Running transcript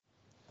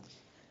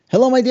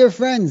Hello, my dear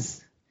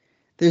friends.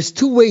 There's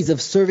two ways of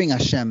serving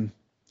Hashem.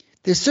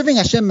 There's serving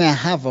Hashem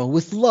me'ahava,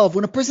 with love.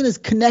 When a person is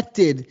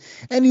connected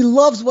and he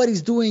loves what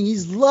he's doing,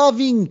 he's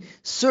loving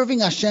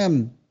serving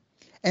Hashem.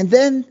 And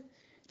then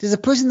there's a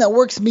person that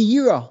works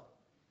me'ira.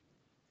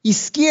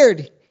 He's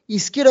scared.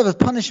 He's scared of a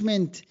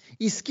punishment.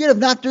 He's scared of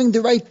not doing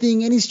the right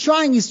thing. And he's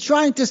trying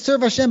to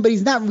serve Hashem, but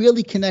he's not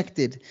really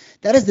connected.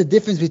 That is the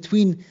difference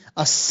between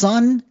a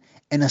son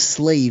and a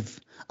slave.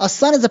 A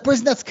son is a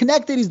person that's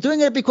connected. He's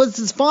doing it because it's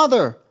his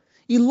father.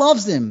 He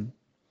loves him.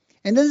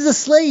 And then there's a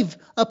slave.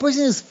 A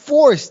person is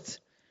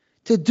forced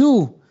to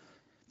do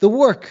the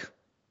work.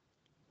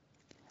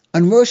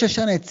 On Rosh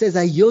Hashanah it says,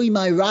 Ayoim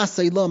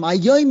ayras aylam,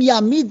 Ayoim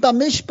yamid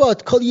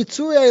b'mishpat, kol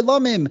yitzurei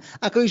aylamim.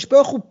 HaKadosh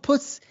Baruch Hu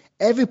puts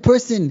every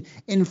person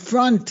in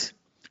front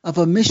of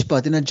a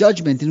mishpat, in a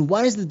judgment. And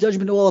what is the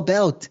judgment all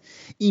about?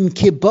 Im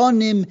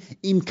kibonim,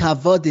 im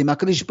kavodim.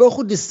 HaKadosh Baruch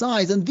Hu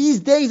decides, on these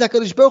days,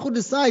 HaKadosh Baruch Hu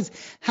decides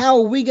how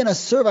are we going to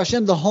serve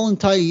Hashem the whole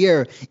entire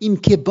year. Im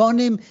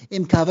kibonim,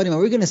 im kavodim. Are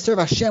we going to serve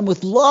Hashem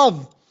with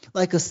love,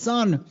 like a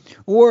son,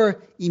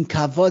 or im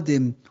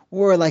kavodim,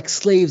 or like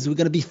slaves? We're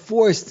going to be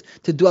forced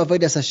to do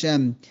avodas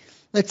Hashem.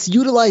 Let's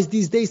utilize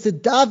these days to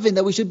daven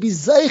that we should be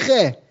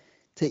zeiche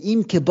to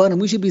im kebanim.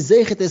 We should be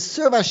zeichet to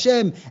serve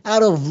Hashem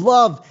out of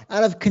love,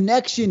 out of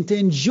connection, to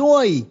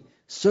enjoy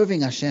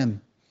serving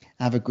Hashem.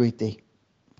 Have a great day.